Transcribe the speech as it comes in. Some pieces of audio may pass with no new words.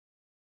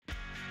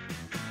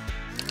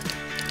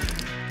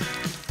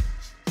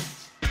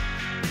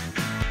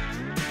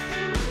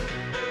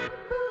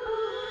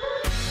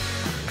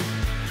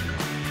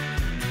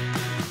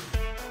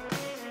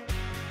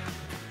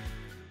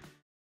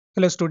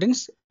Hello students,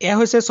 এয়া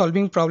হৈছে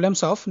solving problems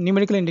of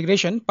numerical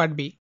integration part B.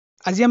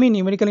 আজি আমি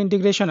numerical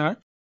integration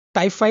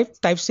type 5,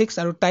 type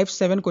 6 আৰু type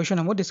 7 question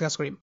সমূহ discuss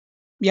কৰিম।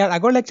 ইয়াৰ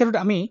আগৰ lectureত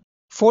আমি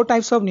 4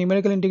 types of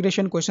numerical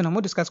integration question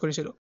সমূহ discuss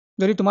কৰিছিলোঁ।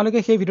 যদি তোমালোকে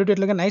সেই ভিডিঅ'টো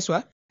এতিয়ালৈকে নাই চোৱা,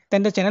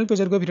 তেন্তে channel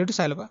page গৈ ভিডিঅ'টো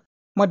চাই ল'বা।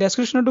 মই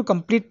descriptionতো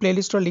complete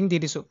playlistৰ link দি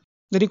দিছোঁ।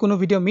 যদি কোনো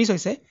ভিডিঅ' মিছ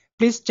হৈছে,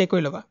 please check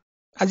কৰি ল'বা।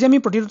 আজি আমি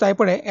প্ৰতিটো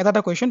টাইপৰে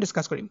এটা question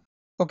discuss কৰিম।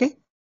 Okay?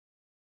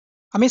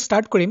 আমি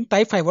start কৰিম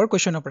type 5ৰ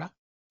questionৰ পৰা।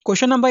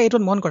 Question number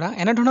 8 মন কৰা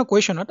এনে ধৰণৰ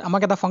questionত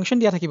আমাক এটা ফাংচন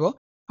দিয়া থাকিব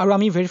আৰু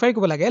আমি ভেৰিফাই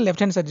কৰিব লাগে left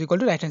hand side equal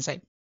to right hand side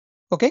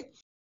okay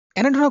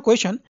এনে ধৰণৰ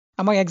question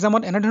আমাক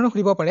এক্সামত এনে ধৰণৰ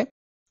সুধিব পাৰে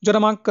য'ত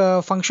আমাক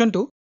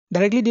ফাংচনটো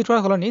ডাইৰেক্টলি দি থোৱাৰ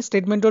সলনি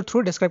ষ্টেটমেণ্টৰ থ্ৰু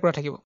ডেছক্ৰাইব কৰা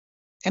থাকিব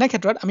এনে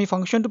ক্ষেত্ৰত আমি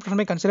ফাংচনটো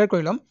প্ৰথমে কনসিডাৰ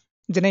কৰি ল'ম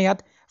যেনে ইয়াত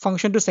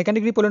ফাংচনটো সেকেন্ড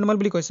ডিগ্ৰী পলিনমিয়েল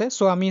বুলি কৈছে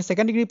সো আমি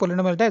সেকেন্ড ডিগ্ৰী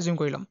পলিনমিয়েল এটা এজিউম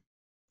কৰি ল'ম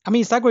আমি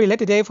ইচ্ছা কৰিলে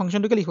তেতিয়া এই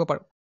ফাংচনটোকে লিখিব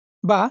পাৰোঁ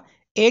বা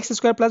ax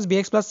square plus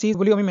bx plus c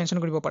বুলি আমি মেনশ্যন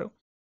কৰিব পাৰোঁ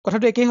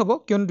কথাটো একেই হ'ব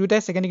কিয়নো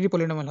দুইটাই সেকেন্ড ডিগ্ৰী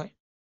পলিনমিয়েল হয়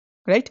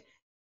ৰাইট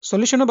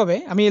সলিউশনৰ বাবে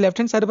আমি লেফ্ট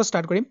হেণ্ড সাইডৰ পৰা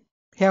ষ্টাৰ্ট কৰিম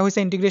হেয়া হৈছে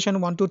ইন্টিগ্ৰেশন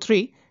 1 2 3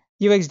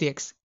 ux dx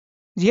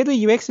যেহেতু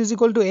ux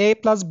a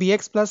plus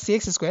bx plus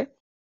cx square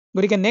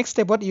গতিকে নেক্সট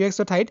ষ্টেপত ux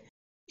ৰ ঠাইত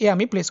এ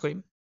আমি প্লেস কৰিম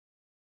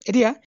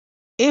এতিয়া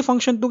এই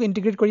ফাংচনটোক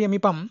ইন্টিগ্ৰেট কৰি আমি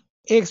পাম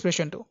এই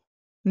এক্সপ্ৰেশনটো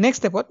নেক্সট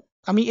ষ্টেপত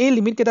আমি এই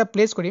লিমিট কেইটা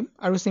প্লেস কৰিম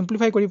আৰু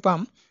সিম্পলিফাই কৰি পাম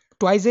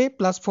 2a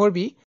plus 4b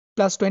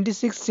plus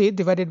 26c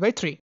divided by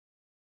 3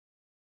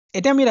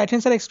 এতিয়া আমি ৰাইট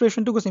হেণ্ড সাইড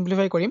এক্সপ্ৰেশনটোক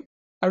সিম্পলিফাই কৰিম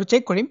আৰু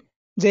চেক কৰিম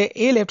যে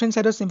এই লেফ্ট হেণ্ড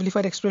সাইডৰ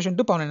সিম্পলিফাইড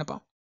এক্সপ্ৰেশনটো পাও নে নাপাও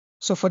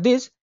So for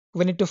this,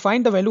 we need to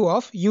find the value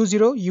of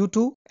u0, u2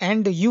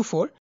 and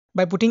u4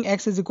 by putting x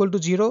is equal to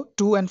 0,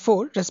 2 and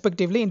 4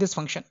 respectively in this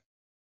function.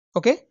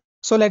 Okay,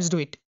 so let's do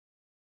it.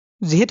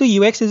 যেহেতু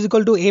ux is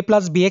equal to a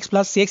plus bx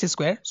plus cx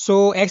square, so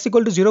x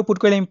equal to 0 put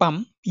কৰিলে আমি পাম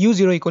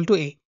u0 equal to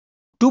a.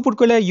 2 put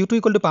কৰিলে u2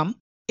 equal to পাম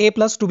a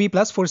plus 2b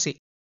plus 4c.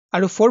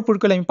 আৰু 4 put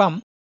কৰিলে আমি পাম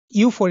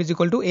u4 is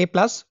equal to a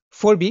plus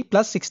 4b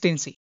plus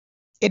 16c.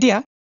 এতিয়া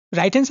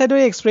right hand side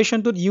ৰ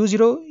এক্সপ্ৰেশনটোত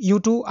u0,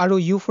 u2 আৰু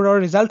u4 ৰ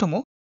ৰিজাল্ট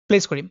সমূহ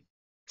প্লেস কৰিম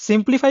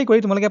Simplify কৰি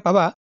তোমালোকে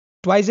পাবা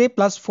 2a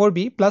plus 4b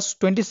plus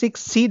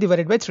 26c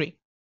divided by 3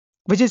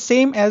 which is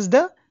same as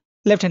the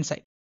left hand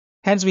side.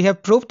 Hence we have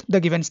proved the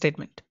given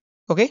statement.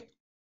 Okay?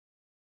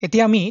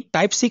 এতিয়া আমি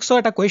type 6 ৰ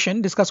এটা question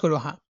discuss কৰো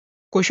আহা।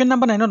 Question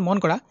number 9 ত মন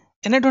কৰা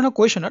এনে ধৰণৰ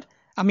questionত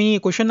আমি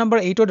question number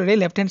 8 ৰ দৰে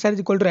left hand side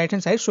equal to right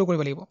hand side show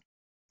কৰিব লাগিব।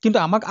 কিন্তু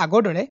আমাক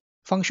আগৰ দৰে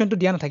ফাংচনটো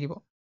দিয়া নাথাকিব।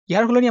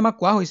 ইয়াৰ সলনি আমাক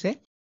কোৱা হৈছে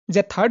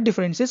যে third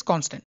difference is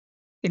constant.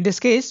 In this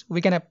case, we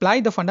can apply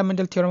the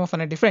fundamental theorem of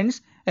finite difference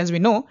as we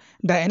know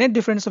the nth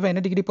difference of a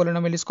nth degree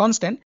polynomial is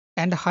constant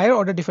and the higher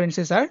order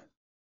differences are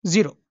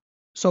 0.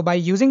 So by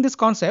using this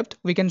concept,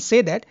 we can say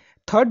that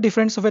third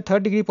difference of a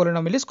third degree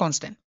polynomial is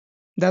constant.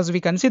 Thus, we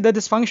consider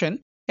this function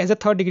as a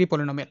third degree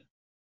polynomial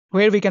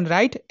where we can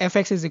write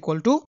fx is equal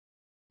to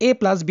a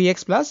plus bx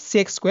plus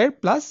cx square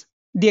plus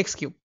dx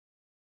cube.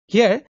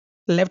 Here,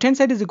 left hand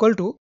side is equal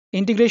to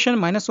integration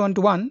minus 1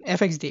 to 1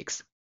 fx dx.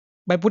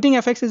 By putting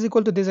fx is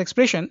equal to this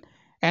expression,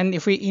 and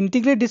if we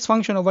integrate this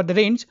function over the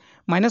range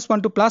minus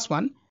 1 to plus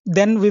 1,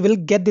 then we will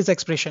get this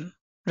expression,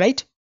 right?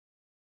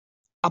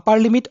 Upper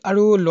limit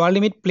aru lower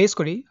limit place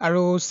kori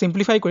aru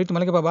simplify kori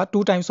tumaloke paba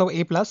 2 times of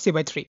a plus c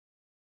by 3.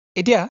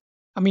 Etia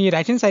ami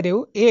right hand side e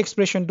a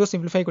expression to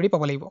simplify kori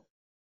paba lagibo.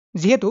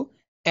 Jehetu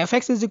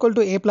fx is equal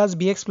to a plus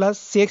bx plus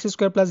cx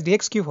square plus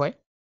dx cube hoy,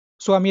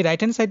 so ami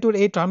right hand side to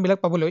a term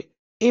bilak paboloi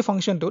a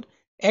function to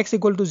x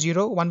equal to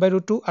 0, 1 by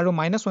root 2 aru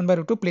minus 1 by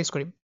root 2 place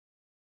korim.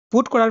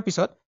 Put korar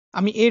pisot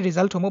আমি এই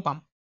result সমূহ পাম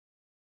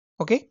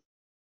okay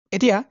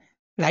এতিয়া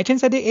right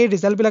hand সাইডে এই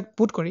result বিলাক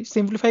put কৰি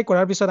simplify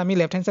কৰাৰ পিছত আমি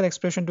লেফ্ট হেণ্ড সাইড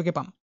এক্সপ্ৰেশনটোকে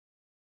পাম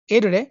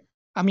এইদৰে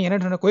আমি এনে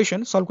ধৰণৰ কোৱেশ্চন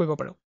সলভ কৰিব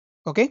পাৰো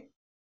ওকে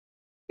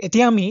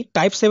এতিয়া আমি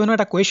টাইপ 7 ৰ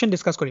এটা কোৱেশ্চন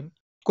ডিসকাস কৰিম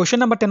কোৱেশ্চন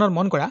নম্বৰ 10 ৰ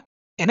মন কৰা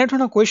এনে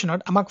ধৰণৰ কোৱেশ্চনত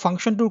আমাক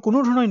ফাংচনটোৰ কোনো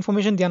ধৰণৰ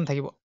ইনফৰমেশন দিয়া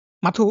নাথাকিব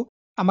মাথো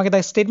আমাক এটা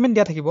ষ্টেটমেন্ট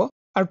দিয়া থাকিব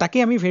আৰু তাকে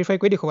আমি ভেৰিফাই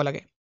কৰি দেখুৱাব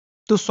লাগে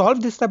to solve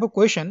this type of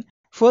question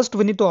first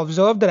we need to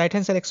observe the right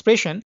hand side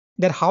expression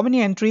that how many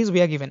entries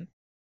we are given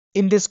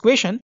In this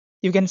question,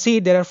 you can see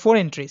there are 4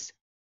 entries,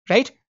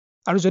 right?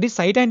 আৰু যদি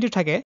 4টা entry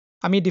থাকে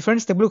আমি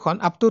difference টেবুলখন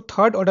up to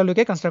third order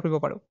লৈকে কনস্ট্ৰাক্ট কৰিব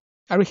পাৰো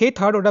আৰু সেই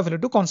third order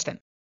ভ্যালুটো constant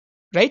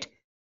right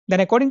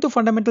then according to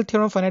fundamental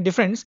theorem of finite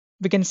difference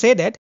we can say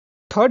that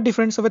third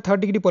difference of a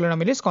third degree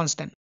polynomial is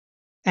constant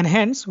and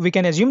hence we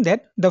can assume that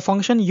the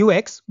function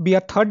ux be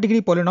a third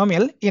degree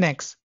polynomial in x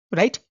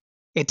right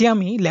এতিয়া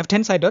আমি left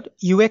hand side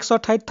ux ৰ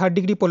ঠাইত third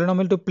degree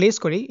polynomial to place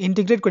কৰি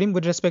integrate কৰিম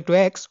with respect to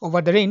x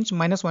over the range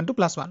 -1 to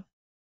 +1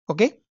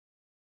 okay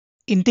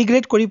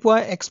ইন্টিগ্ৰেট কৰি পোৱা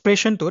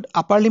এক্সপ্ৰেশনটোত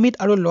upper limit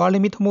আৰু লোৱাৰ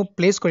লিমিট সমূহ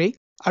প্লেস কৰি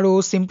আৰু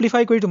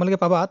সিম্পলিফাই কৰি তোমালোকে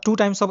পাবা 2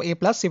 times of a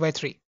plus c by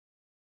 3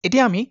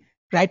 এতিয়া আমি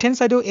ৰাইট হেণ্ড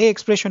সাইডে এই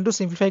এক্সপ্ৰেশনটো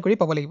সিম্পলিফাই কৰি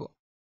পাব লাগিব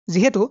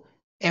যেহেতু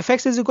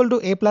fx is equal to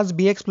a plus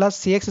bx plus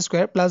cx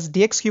square plus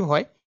dx cube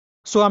হয়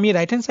সো আমি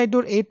ৰাইট হেণ্ড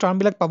সাইডৰ এই টাৰ্ম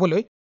বিলাক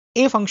পাবলৈ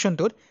এই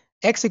ফাংচনটোত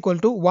x equal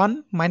to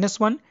 1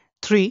 -1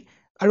 3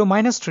 আৰু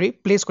 -3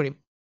 প্লেস কৰিম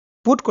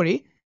পুট কৰি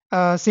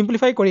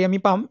সিম্পলিফাই কৰি আমি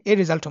পাম এই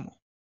ৰিজাল্ট সমূহ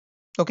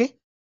ওকে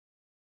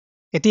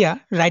এতিয়া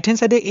ৰাইট হেণ্ড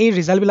সাইডে এই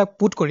ৰিজাল্ট বিলাক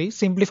পুট কৰি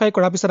সিম্পলিফাই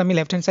কৰাৰ পিছত আমি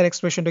লেফ্ট হেণ্ড সাইড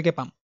এক্সপ্ৰেশনটোকে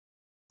পাম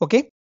ওকে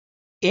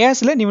এয়া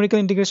আছিলে নিউমেৰিকেল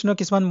ইণ্টিগ্ৰেশ্যনৰ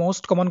কিছুমান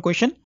মোষ্ট কমন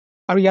কুৱেশ্যন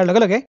আৰু ইয়াৰ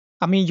লগে লগে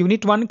আমি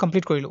ইউনিট 1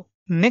 কমপ্লিট কৰিলোঁ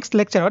নেক্সট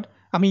লেকচাৰত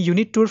আমি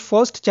ইউনিট 2ৰ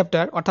ফাৰ্ষ্ট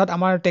চেপ্টাৰ অৰ্থাৎ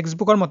আমাৰ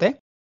টেক্সট বুকৰ মতে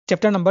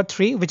chapter number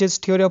 3 which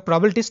is theory of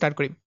probability start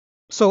কৰিম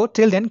so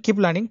till then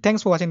keep learning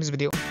thanks for watching this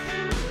video